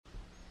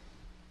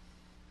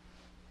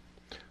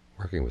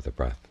Working with the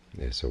breath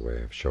is a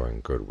way of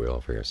showing goodwill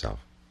for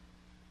yourself.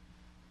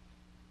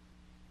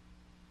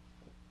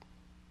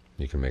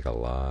 You can make a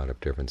lot of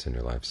difference in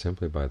your life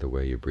simply by the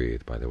way you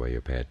breathe, by the way you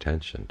pay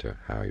attention to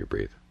how you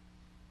breathe.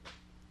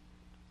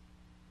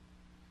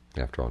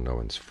 After all, no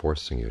one's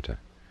forcing you to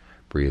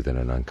breathe in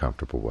an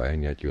uncomfortable way,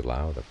 and yet you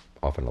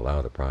often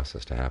allow the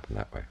process to happen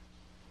that way.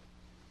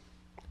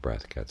 The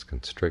breath gets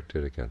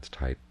constricted, it gets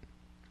tight,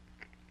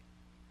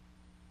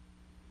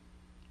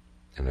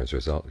 and as a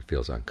result it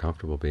feels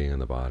uncomfortable being in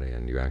the body,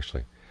 and you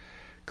actually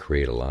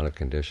create a lot of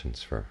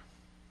conditions for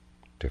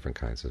different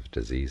kinds of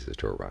diseases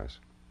to arise.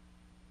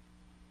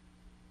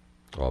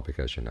 All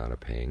because you're not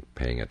paying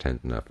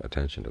enough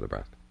attention to the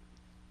breath.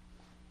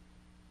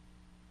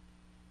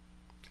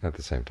 At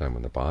the same time,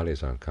 when the body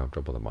is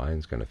uncomfortable, the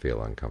mind's going to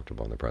feel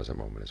uncomfortable in the present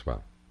moment as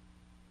well.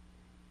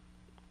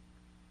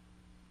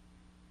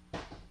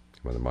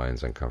 When the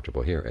mind's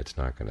uncomfortable here, it's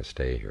not going to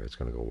stay here. It's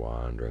going to go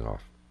wandering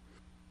off.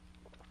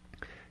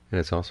 And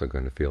it's also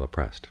going to feel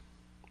oppressed.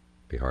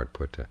 Be hard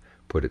put to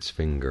put its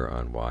finger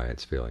on why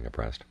it's feeling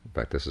oppressed. In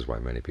fact, this is why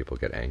many people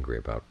get angry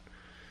about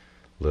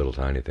little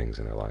tiny things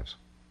in their lives.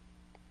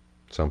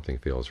 Something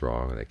feels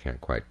wrong and they can't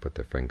quite put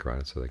their finger on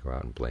it, so they go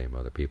out and blame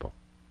other people.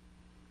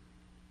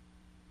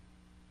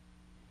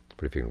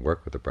 But if you can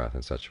work with the breath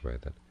in such a way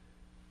that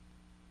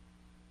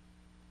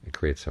it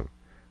creates a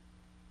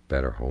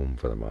better home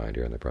for the mind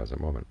here in the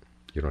present moment,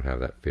 you don't have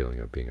that feeling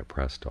of being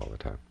oppressed all the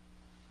time.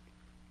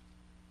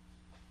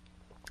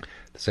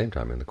 At the same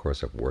time, in the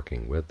course of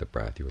working with the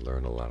breath, you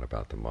learn a lot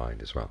about the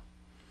mind as well.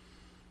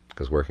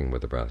 Because working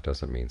with the breath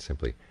doesn't mean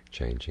simply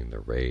changing the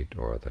rate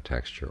or the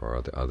texture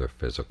or the other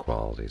physical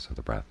qualities of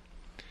the breath.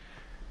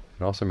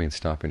 It also means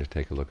stopping to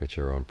take a look at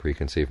your own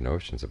preconceived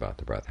notions about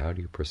the breath. How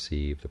do you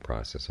perceive the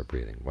process of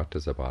breathing? What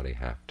does the body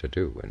have to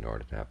do in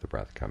order to have the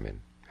breath come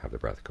in, have the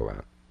breath go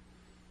out?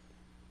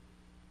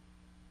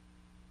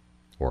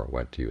 Or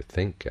what do you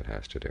think it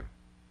has to do?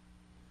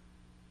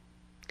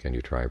 Can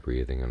you try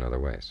breathing in other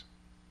ways?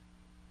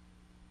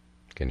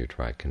 Can you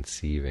try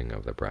conceiving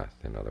of the breath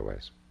in other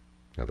ways?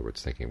 In other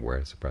words, thinking, where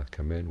does the breath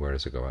come in? Where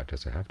does it go out?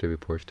 Does it have to be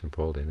pushed and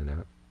pulled in and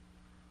out?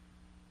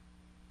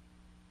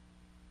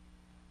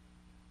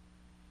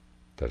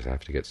 Does it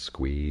have to get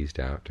squeezed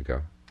out to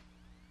go?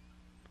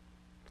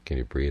 Can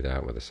you breathe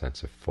out with a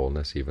sense of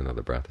fullness even though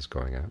the breath is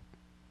going out?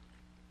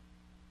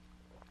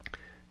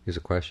 These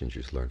are questions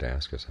you should learn to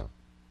ask yourself.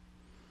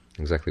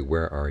 Exactly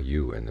where are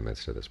you in the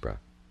midst of this breath?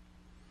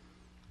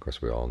 Of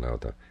course, we all know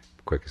the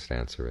quickest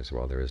answer is,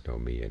 well, there is no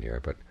me in here,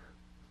 but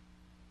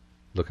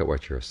look at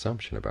what your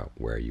assumption about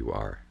where you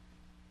are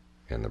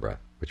in the breath.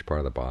 Which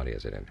part of the body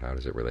is it in? How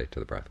does it relate to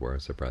the breath? Where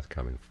is the breath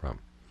coming from?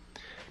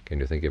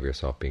 Can you think of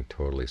yourself being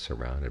totally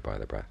surrounded by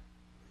the breath?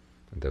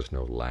 And there's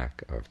no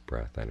lack of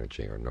breath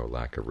energy or no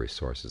lack of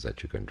resources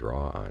that you can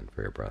draw on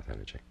for your breath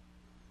energy.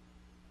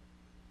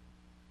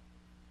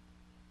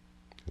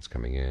 It's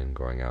coming in,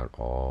 going out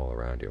all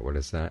around you. What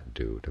does that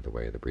do to the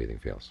way the breathing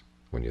feels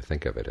when you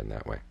think of it in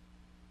that way?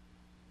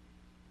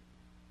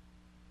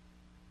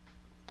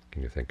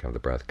 Can you think of the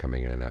breath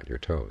coming in and out your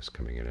toes,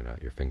 coming in and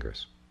out your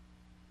fingers,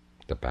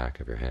 the back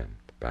of your hand,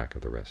 the back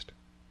of the wrist,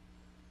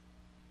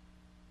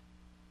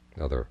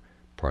 other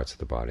parts of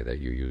the body that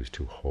you use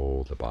to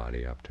hold the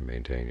body up to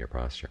maintain your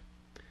posture?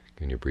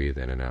 Can you breathe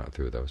in and out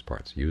through those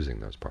parts, using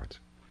those parts?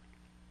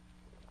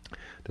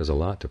 There's a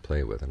lot to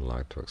play with and a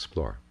lot to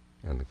explore.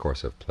 And in the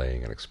course of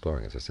playing and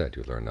exploring, as I said,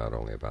 you learn not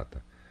only about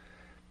the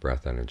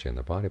breath energy in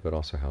the body, but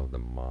also how the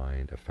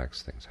mind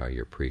affects things, how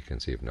your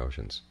preconceived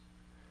notions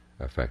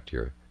affect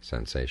your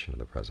sensation of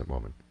the present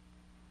moment.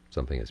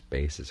 Something as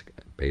basic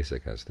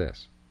as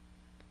this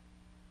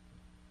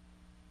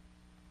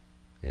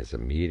is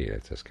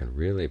immediate. This can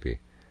really be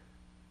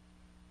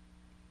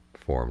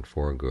formed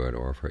for good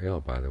or for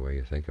ill by the way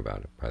you think about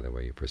it, by the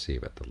way you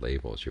perceive it, the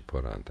labels you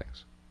put on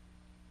things.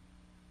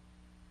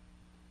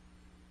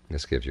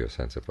 This gives you a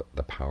sense of what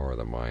the power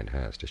the mind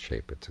has to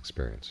shape its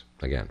experience,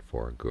 again,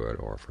 for good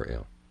or for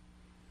ill.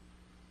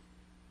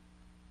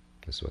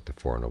 This is what the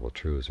Four Noble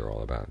Truths are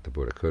all about. The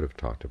Buddha could have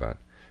talked about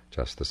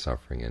just the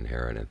suffering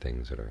inherent in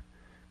things that are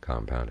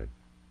compounded.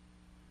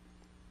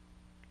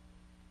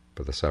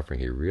 But the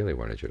suffering he really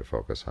wanted you to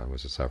focus on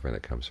was the suffering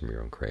that comes from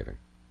your own craving.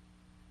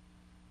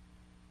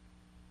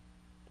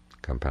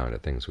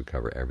 Compounded things would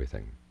cover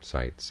everything: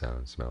 sight,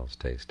 sound, smells,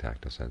 taste,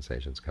 tactile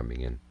sensations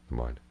coming in the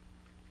mind.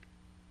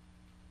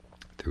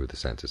 Through the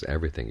senses,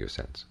 everything you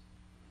sense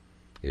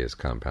is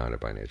compounded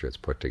by nature. It's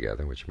put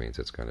together, which means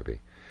it's going to be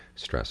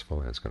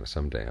stressful and it's going to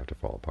someday have to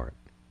fall apart.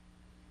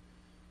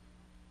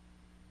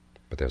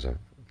 But there's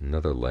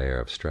another layer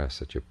of stress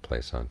that you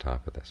place on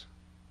top of this.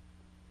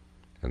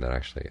 And that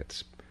actually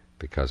it's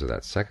because of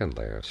that second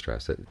layer of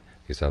stress that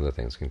these other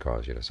things can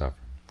cause you to suffer.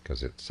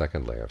 Because the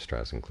second layer of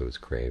stress includes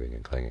craving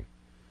and clinging.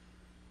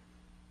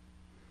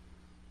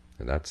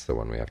 And that's the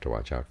one we have to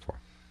watch out for.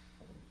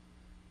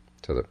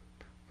 So one of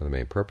the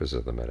main purposes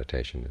of the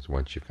meditation is,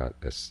 once you've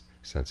got this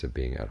sense of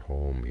being at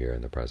home here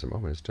in the present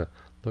moment, is to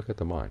look at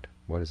the mind.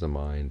 What is the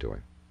mind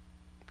doing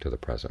to the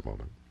present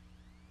moment?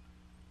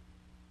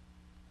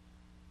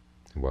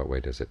 In what way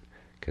does it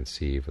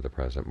conceive of the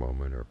present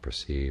moment or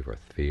perceive or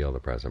feel the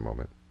present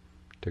moment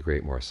to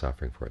create more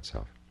suffering for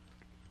itself?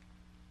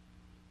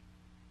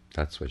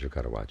 That's what you've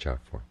got to watch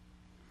out for,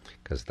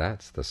 because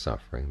that's the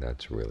suffering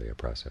that's really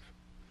oppressive.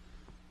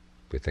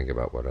 We think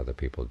about what other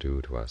people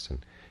do to us, and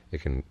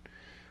it can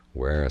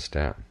wear us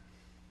down.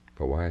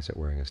 But why is it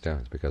wearing us down?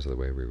 It's because of the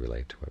way we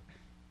relate to it.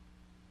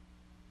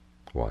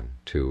 One.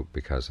 Two,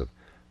 because of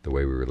the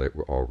way we relate,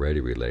 we're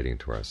already relating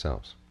to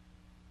ourselves.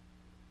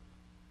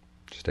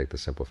 Just take the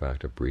simple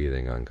fact of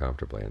breathing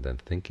uncomfortably and then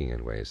thinking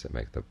in ways that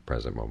make the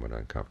present moment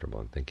uncomfortable,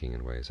 and thinking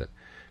in ways that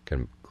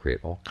can create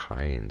all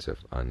kinds of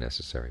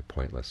unnecessary,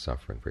 pointless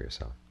suffering for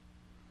yourself.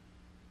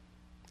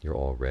 You're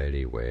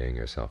already weighing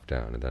yourself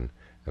down, and then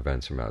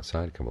events from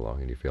outside come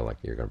along and you feel like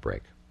you're going to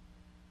break.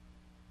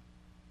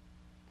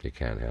 You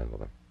can't handle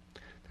them.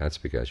 That's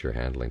because you're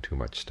handling too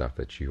much stuff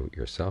that you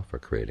yourself are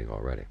creating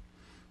already.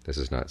 This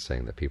is not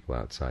saying that people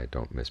outside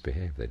don't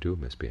misbehave. They do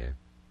misbehave.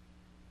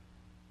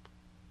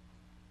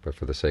 But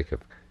for the sake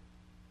of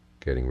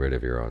getting rid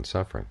of your own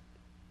suffering,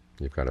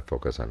 you've got to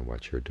focus on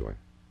what you're doing.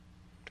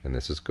 And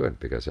this is good,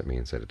 because it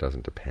means that it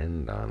doesn't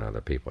depend on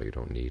other people. You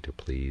don't need to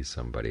please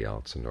somebody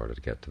else in order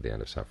to get to the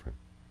end of suffering.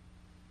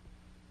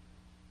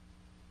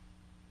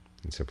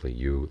 It's simply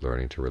you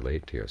learning to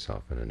relate to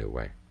yourself in a new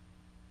way.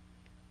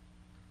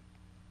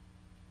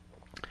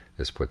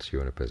 This puts you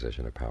in a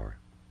position of power.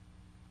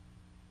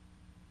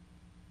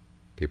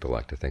 People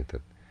like to think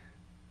that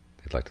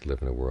they'd like to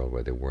live in a world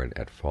where they weren't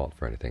at fault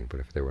for anything, but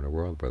if they were in a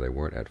world where they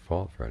weren't at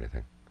fault for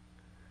anything,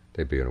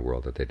 they'd be in a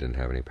world that they didn't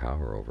have any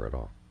power over at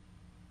all.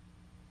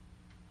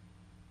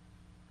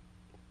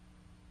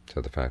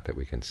 So the fact that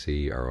we can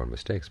see our own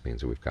mistakes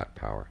means that we've got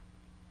power,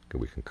 that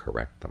we can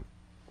correct them.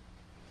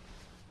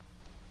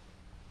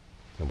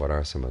 And what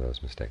are some of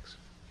those mistakes?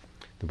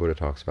 The Buddha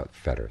talks about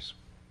fetters,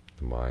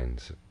 the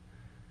mind's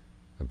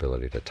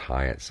ability to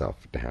tie itself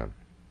down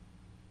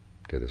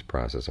to this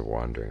process of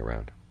wandering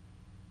around.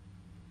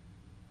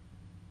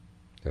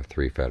 There are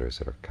three fetters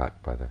that are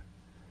cut by the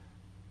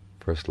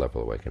first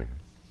level awakening.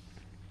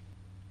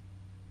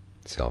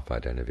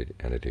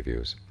 Self-identity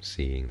views,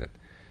 seeing that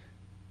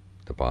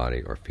the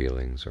body or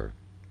feelings or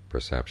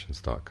perceptions,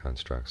 thought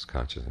constructs,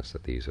 consciousness,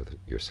 that these are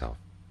yourself.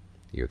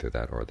 Either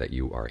that, or that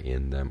you are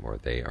in them, or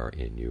they are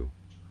in you,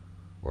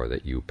 or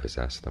that you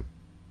possess them.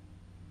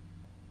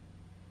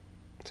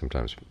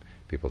 Sometimes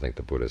people think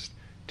the Buddha's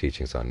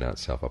teachings on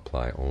not-self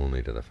apply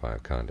only to the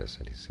five khandhas,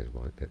 and he says,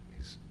 well,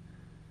 he's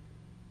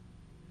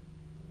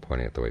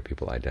pointing at the way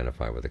people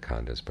identify with the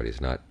khandhas, but he's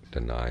not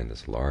denying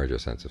this larger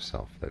sense of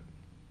self that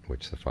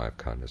which the five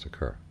khandhas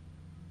occur.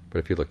 But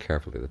if you look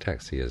carefully at the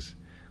text, he is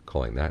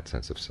calling that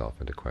sense of self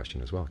into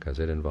question as well, because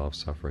it involves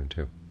suffering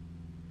too.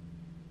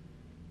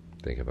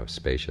 Think of a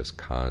spacious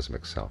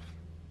cosmic self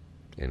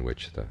in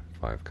which the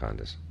five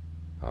khandhas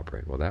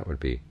operate. Well, that would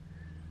be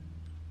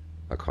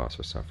a cause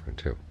for suffering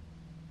too.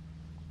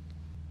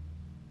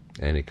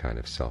 Any kind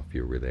of self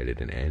view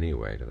related in any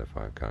way to the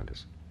five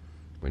khandhas,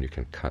 when you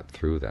can cut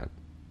through that,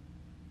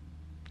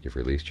 you've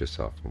released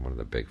yourself from one of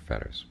the big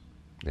fetters.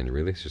 And you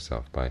release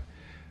yourself by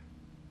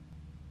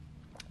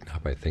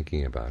not by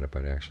thinking about it,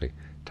 but actually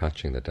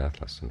touching the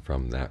deathless, and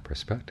from that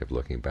perspective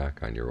looking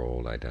back on your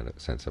old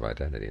sense of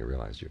identity and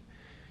realize you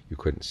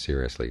couldn't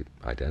seriously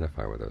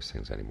identify with those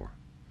things anymore.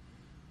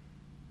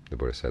 The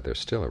Buddha said there's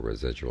still a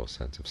residual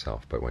sense of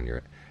self, but when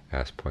you're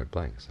asked point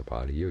blank, is the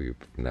body you?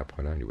 From that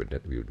point on, you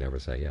would never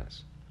say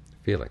yes.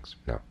 Feelings,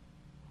 no.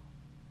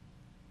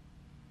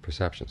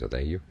 Perceptions, are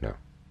they you? No.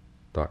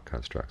 Thought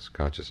constructs,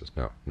 consciousness,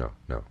 no, no,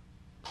 no.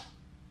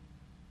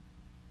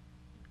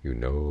 You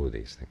know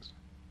these things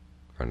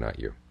are not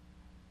you,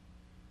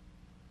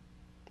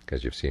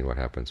 because you've seen what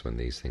happens when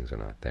these things are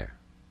not there,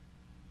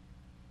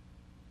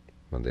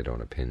 when they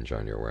don't impinge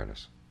on your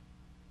awareness.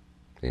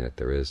 Seeing that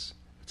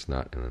it's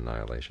not an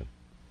annihilation.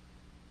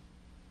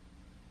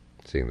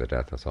 Seeing the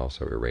deathless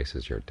also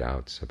erases your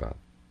doubts about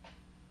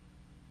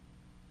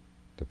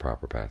the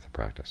proper path of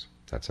practice.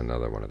 That's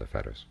another one of the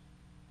fetters.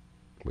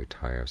 We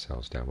tie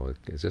ourselves down. Well,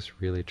 is this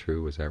really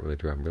true? Is that really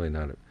true? I'm really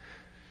not.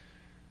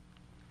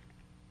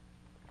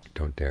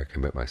 Don't dare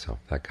commit myself.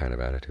 That kind of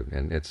attitude.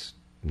 And it's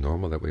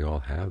normal that we all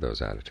have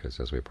those attitudes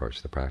as we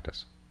approach the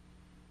practice.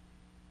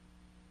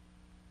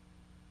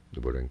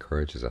 The Buddha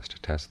encourages us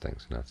to test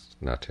things,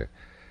 not to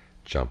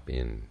jump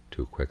in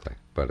too quickly,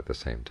 but at the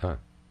same time,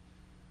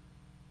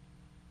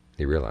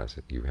 you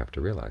have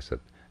to realize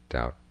that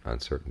doubt,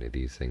 uncertainty,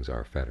 these things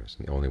are fetters,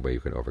 and the only way you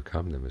can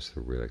overcome them is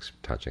through really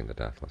touching the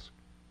deathless.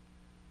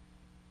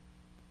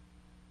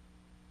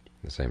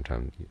 At the same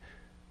time,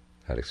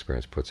 that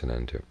experience puts an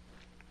end to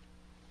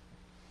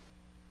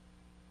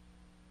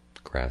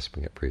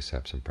grasping at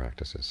precepts and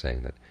practices,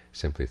 saying that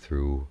simply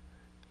through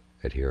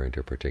adhering to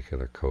a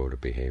particular code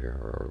of behavior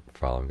or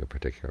following a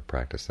particular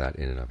practice, that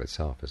in and of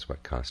itself is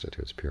what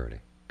constitutes purity,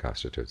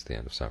 constitutes the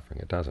end of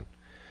suffering. It doesn't.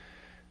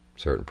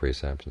 Certain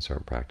precepts and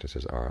certain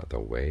practices are the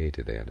way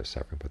to the end of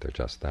suffering, but they're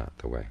just that,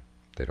 the way.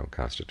 They don't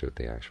constitute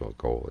the actual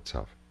goal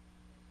itself.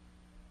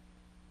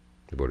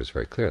 The Buddha is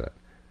very clear that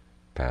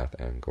path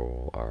and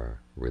goal are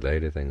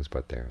related things,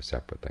 but they are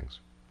separate things,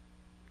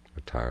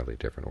 entirely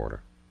different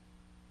order.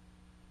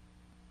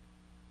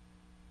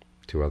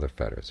 Two other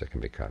fetters that can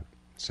be cut: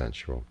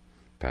 sensual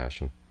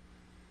passion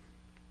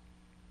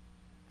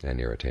and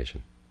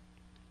irritation.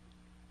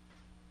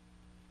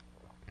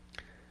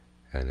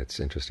 And it's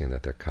interesting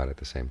that they're cut at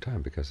the same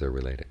time because they're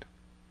related.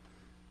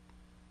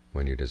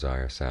 When you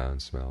desire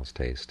sounds, smells,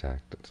 taste,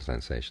 tact,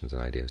 sensations,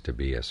 and ideas to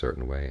be a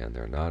certain way, and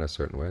they're not a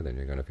certain way, then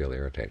you're going to feel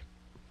irritated.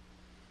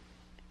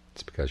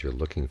 It's because you're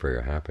looking for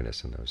your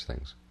happiness in those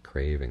things,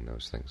 craving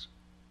those things,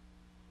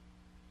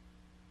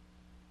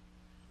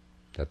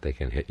 that they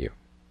can hit you.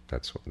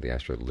 That's the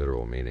actual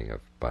literal meaning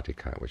of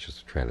batika, which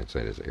is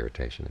translated as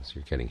irritation, is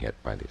you're getting hit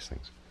by these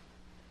things.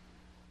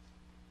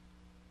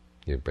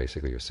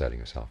 You're setting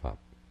yourself up.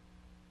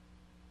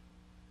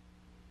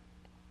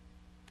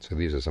 So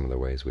these are some of the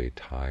ways we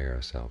tie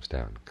ourselves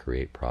down,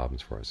 create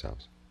problems for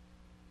ourselves.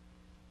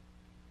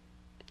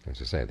 As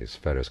I say, these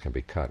fetters can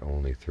be cut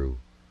only through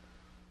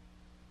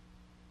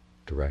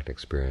direct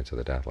experience of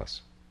the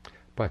deathless.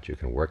 But you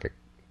can work at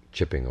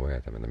chipping away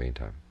at them in the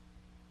meantime.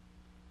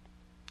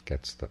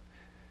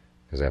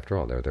 Because after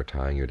all, they're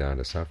tying you down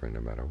to suffering no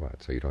matter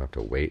what. So you don't have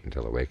to wait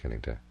until awakening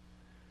to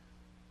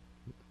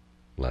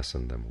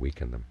lessen them,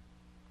 weaken them.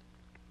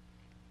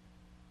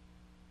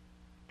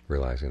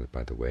 Realizing that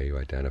by the way you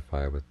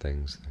identify with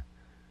things,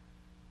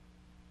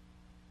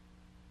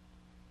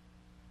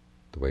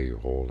 the way you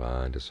hold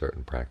on to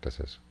certain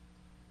practices,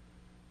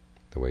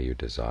 the way you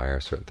desire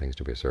certain things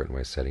to be a certain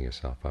way, setting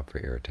yourself up for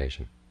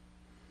irritation.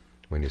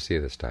 When you see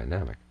this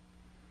dynamic,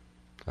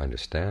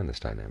 understand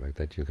this dynamic,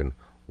 that you can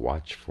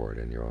watch for it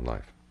in your own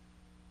life.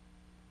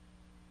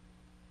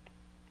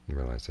 You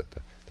realize that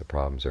the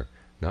problems are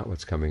not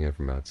what's coming in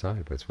from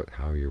outside, but it's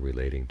how you're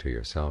relating to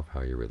yourself,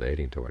 how you're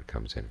relating to what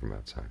comes in from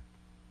outside.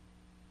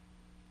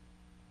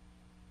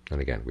 And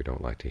again, we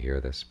don't like to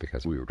hear this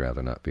because we would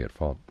rather not be at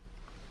fault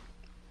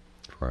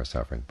for our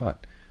suffering.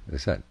 But, as I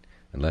said,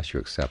 unless you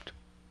accept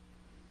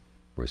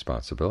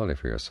responsibility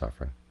for your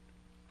suffering,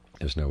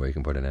 there's no way you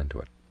can put an end to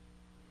it.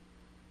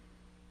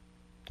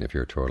 If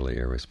you're totally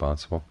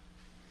irresponsible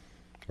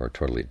or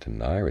totally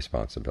deny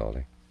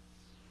responsibility,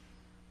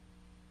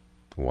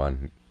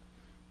 one,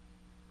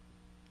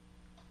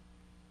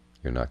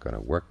 you're not going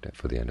to work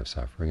for the end of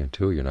suffering, and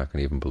two, you're not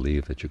going to even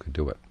believe that you could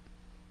do it.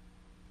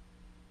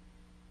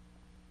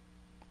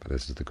 But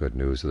this is the good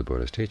news of the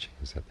Buddha's teaching,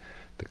 is that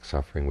the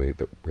suffering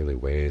that really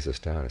weighs us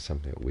down is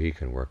something that we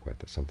can work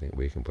with, it's something that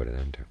we can put an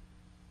end to. It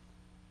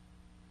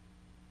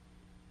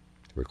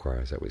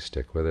requires that we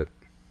stick with it,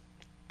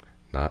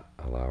 not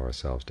allow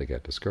ourselves to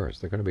get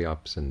discouraged. There are going to be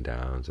ups and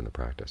downs in the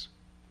practice.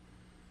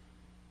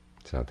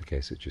 It's not the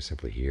case that you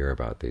simply hear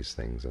about these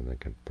things and then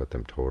can put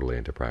them totally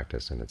into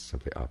practice and it's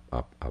simply up,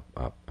 up, up,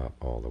 up, up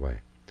all the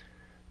way.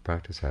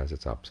 Practice has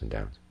its ups and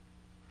downs.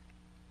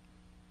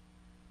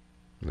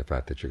 And the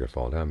fact that you could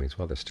fall down means,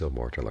 well, there's still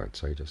more to learn.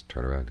 So you just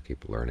turn around and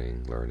keep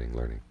learning, learning,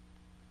 learning.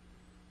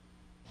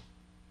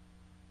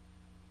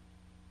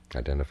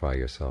 Identify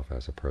yourself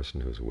as a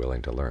person who's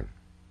willing to learn.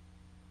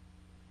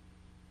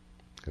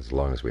 As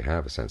long as we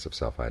have a sense of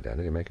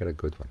self-identity, make it a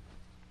good one.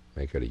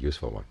 Make it a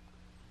useful one.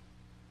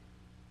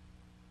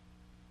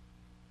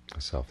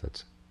 A self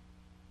that's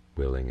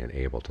willing and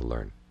able to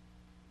learn.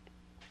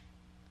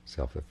 A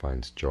self that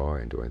finds joy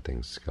in doing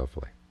things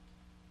skillfully.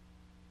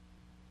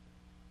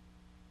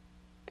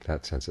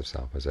 That sense of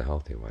self is a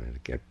healthy one, and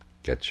it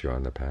gets you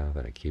on the path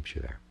and it keeps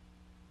you there.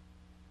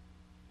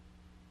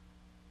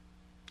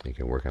 You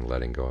can work on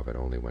letting go of it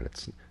only when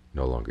it's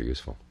no longer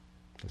useful.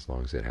 As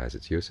long as it has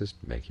its uses,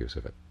 make use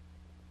of it.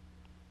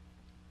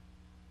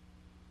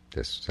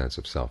 This sense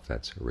of self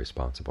that's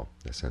responsible,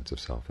 this sense of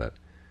self that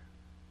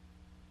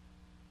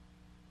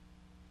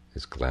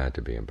is glad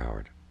to be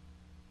empowered.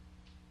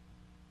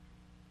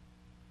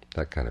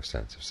 That kind of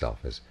sense of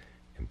self is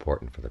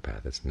important for the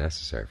path. It's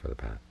necessary for the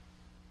path.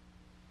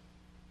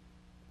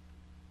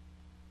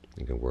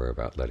 You can worry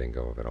about letting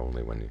go of it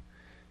only when you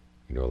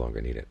no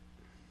longer need it.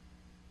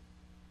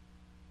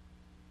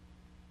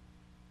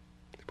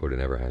 The Buddha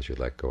never has you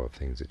let go of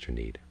things that you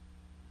need.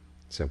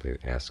 It simply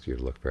asks you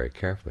to look very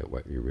carefully at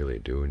what you really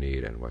do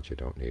need and what you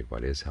don't need,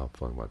 what is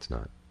helpful and what's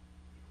not.